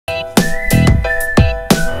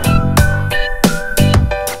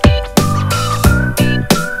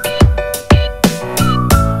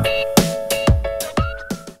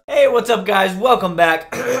up, guys? Welcome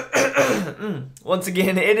back. Once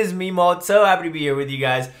again, it is me, Molt. So happy to be here with you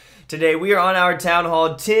guys. Today, we are on our Town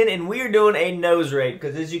Hall 10, and we are doing a nose raid,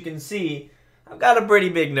 because as you can see, I've got a pretty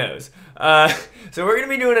big nose. So we're going to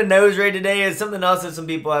be doing a nose raid today. It's something else that some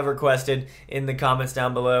people have requested in the comments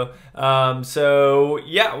down below. So,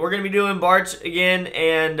 yeah, we're going to be doing Barch again,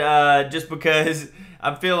 and just because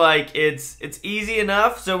I feel like it's easy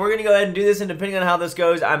enough, so we're going to go ahead and do this, and depending on how this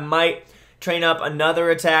goes, I might train up another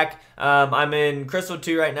attack. I'm in Crystal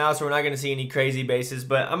 2 right now, so we're not going to see any crazy bases,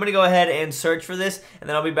 but I'm going to go ahead and search for this, and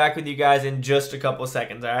then I'll be back with you guys in just a couple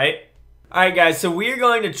seconds, alright? Alright guys, so we are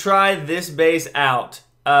going to try this base out.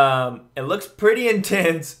 It looks pretty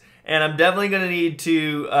intense, and I'm definitely going to need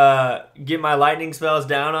to get my lightning spells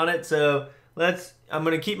down on it, so I'm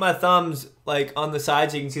going to keep my thumbs like on the side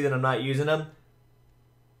so you can see that I'm not using them.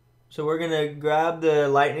 So we're going to grab the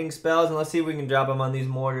lightning spells, and let's see if we can drop them on these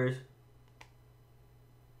mortars.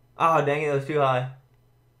 Oh, dang it, that was too high.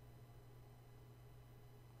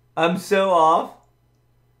 I'm so off.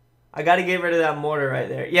 I got to get rid of that mortar right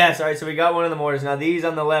there. Yes, all right, so we got one of the mortars. Now, these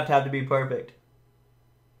on the left have to be perfect.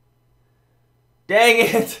 Dang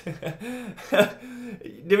it.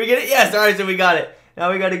 Did we get it? Yes, all right, so we got it.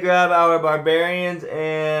 Now we got to grab our barbarians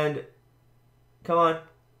and... Come on.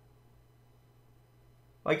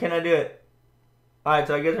 Why can't I do it? All right,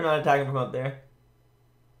 so I guess we're not attacking from up there.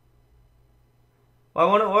 Why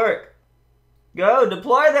won't it work? Go,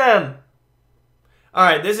 deploy them!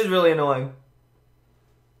 Alright, this is really annoying.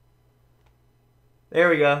 There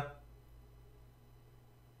we go.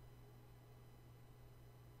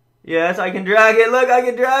 Yes, I can drag it. Look, I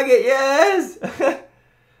can drag it. Yes!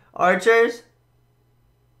 Archers.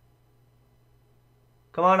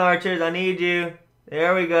 Come on, archers. I need you.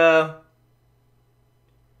 There we go.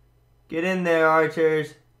 Get in there,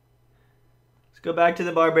 archers. Let's go back to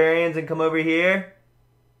the barbarians and come over here.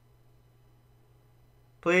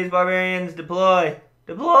 Please, barbarians, deploy.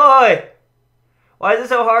 Deploy! Why is it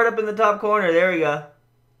so hard up in the top corner? There we go.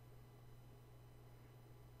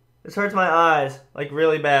 This hurts my eyes, like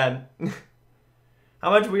really bad.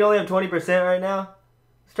 How much? We only have 20% right now.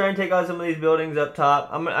 Let's try and take out some of these buildings up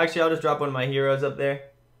top. Actually, I'll just drop one of my heroes up there.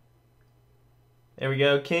 There we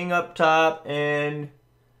go. King up top and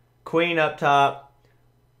queen up top.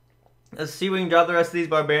 Let's see if we can drop the rest of these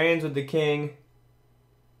barbarians with the king.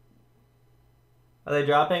 Are they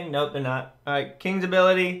dropping? Nope, they're not. Alright, king's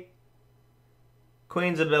ability.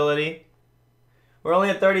 Queen's ability. We're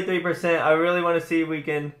only at 33%. I really want to see if we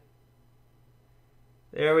can...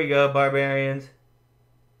 There we go, barbarians.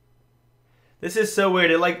 This is so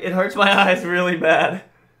weird. It hurts my eyes really bad.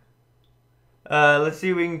 Let's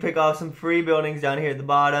see if we can pick off some free buildings down here at the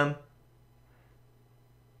bottom.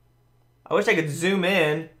 I wish I could zoom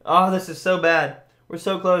in. Oh, this is so bad. We're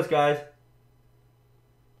so close, guys.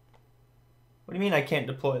 What do you mean I can't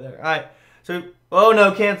deploy there? Alright, so... Oh,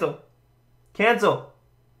 no, cancel. Cancel.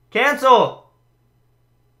 Cancel!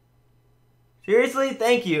 Seriously?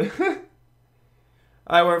 Thank you.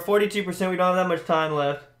 Alright, we're at 42%. We don't have that much time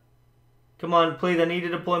left. Come on, please. I need to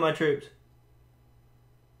deploy my troops.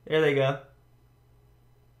 There they go.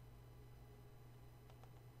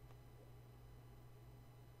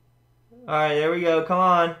 Alright, there we go. Come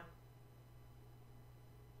on.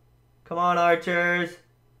 Come on, archers.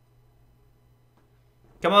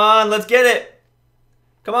 Come on, let's get it.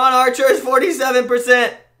 Come on, archers,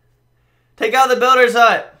 47%. Take out the builder's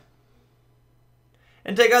hut.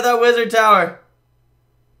 And take out that wizard tower.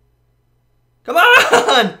 Come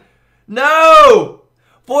on! No!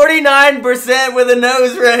 49% with a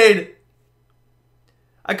nose raid.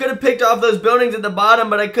 I could have picked off those buildings at the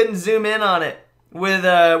bottom, but I couldn't zoom in on it with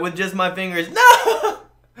just my fingers. No!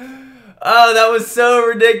 Oh, that was so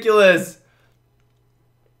ridiculous.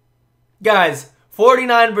 Guys,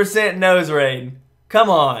 49% nose raid. Come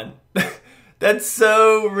on. That's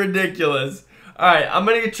so ridiculous. Alright, I'm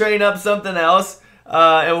going to train up something else.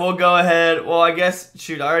 And we'll go ahead. Well, I guess,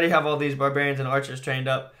 shoot, I already have all these barbarians and archers trained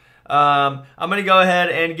up. I'm going to go ahead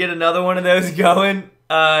and get another one of those going.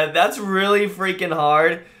 That's really freaking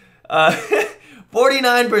hard.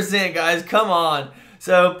 49%, guys. Come on.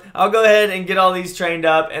 So, I'll go ahead and get all these trained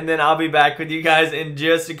up, and then I'll be back with you guys in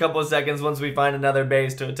just a couple of seconds once we find another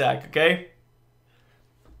base to attack, okay?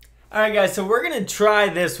 Alright guys, so we're going to try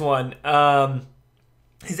this one.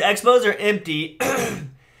 His expos are empty,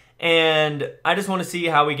 and I just want to see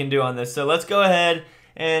how we can do on this. So let's go ahead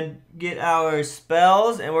and get our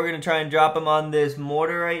spells, and we're going to try and drop them on this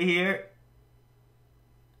mortar right here.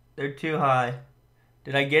 They're too high.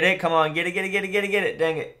 Did I get it? Come on, get it, get it, get it, get it, get it.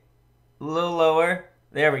 Dang it. A little lower.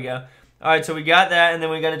 There we go. Alright, so we got that, and then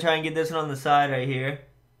we got to try and get this one on the side right here.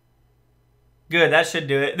 Good, that should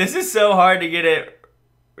do it. This is so hard to get it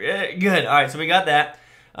good. All right, so we got that.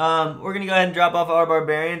 We're going to go ahead and drop off our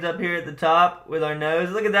barbarians up here at the top with our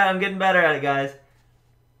nose. Look at that. I'm getting better at it, guys.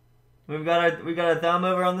 We got our thumb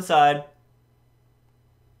over on the side.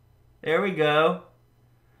 There we go.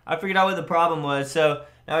 I figured out what the problem was. So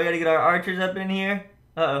now we got to get our archers up in here.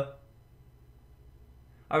 Uh-oh.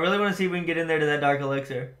 I really want to see if we can get in there to that dark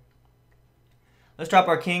elixir. Let's drop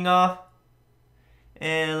our king off.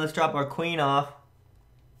 And let's drop our queen off.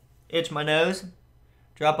 Itch my nose.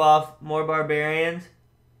 Drop off more barbarians.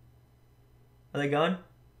 Are they going?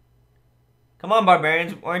 Come on,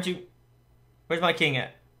 barbarians. Aren't you? Where's my king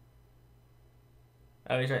at?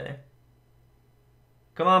 Oh, he's right there.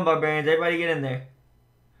 Come on, barbarians. Everybody get in there.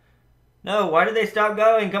 No, why did they stop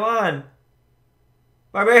going? Come on.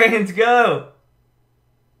 Barbarians, go.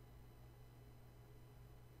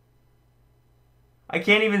 I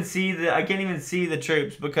can't even see the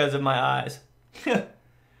troops because of my eyes.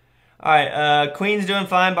 Alright, Queen's doing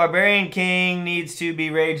fine. Barbarian King needs to be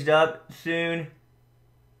raged up soon.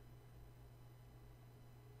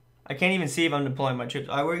 I can't even see if I'm deploying my troops.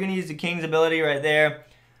 Alright, we're going to use the King's ability right there.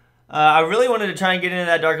 I really wanted to try and get into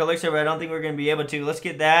that Dark Elixir, but I don't think we're going to be able to. Let's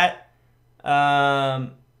get that.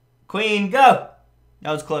 Queen, go!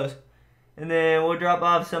 That was close. And then we'll drop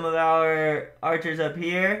off some of our archers up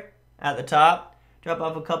here at the top. Drop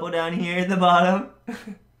off a couple down here at the bottom.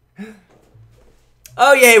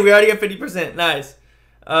 Oh, yay, we already got 50%. Nice.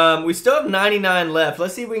 We still have 99 left.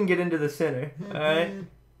 Let's see if we can get into the center. All right.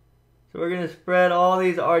 So we're going to spread all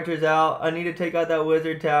these archers out. I need to take out that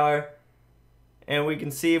wizard tower. And we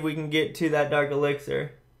can see if we can get to that dark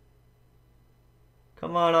elixir.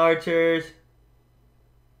 Come on, archers.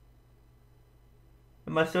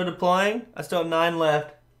 Am I still deploying? I still have 9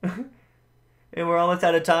 left. And we're almost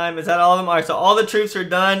out of time. Is that all of them? All right, so all the troops are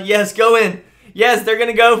done. Yes, go in. Yes, they're going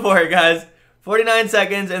to go for it, guys. 49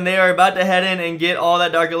 seconds, and they are about to head in and get all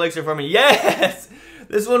that dark elixir for me. Yes!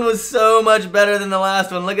 This one was so much better than the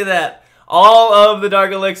last one. Look at that. All of the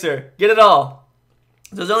dark elixir. Get it all.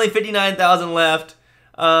 So there's only 59,000 left.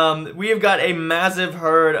 We have got a massive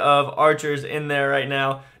herd of archers in there right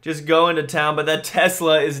now. Just going to town, but that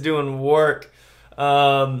Tesla is doing work.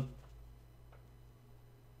 Come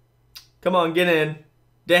on, get in.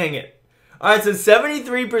 Dang it. Alright, so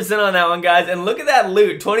 73% on that one, guys. And look at that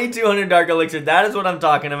loot. 2,200 Dark Elixir. That is what I'm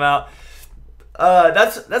talking about.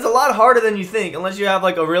 That's a lot harder than you think. Unless you have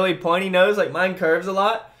like a really pointy nose. Like mine curves a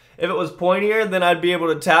lot. If it was pointier, then I'd be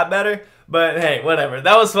able to tap better. But hey, whatever.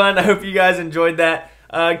 That was fun. I hope you guys enjoyed that.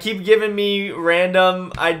 Keep giving me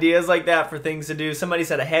random ideas like that for things to do. Somebody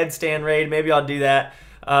said a headstand raid. Maybe I'll do that.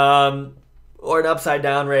 Or an upside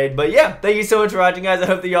down raid. But yeah, thank you so much for watching, guys. I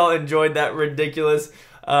hope that y'all enjoyed that ridiculous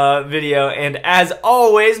video. And as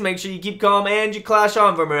always, make sure you keep calm and you clash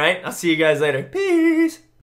on for me, right? I'll see you guys later. Peace.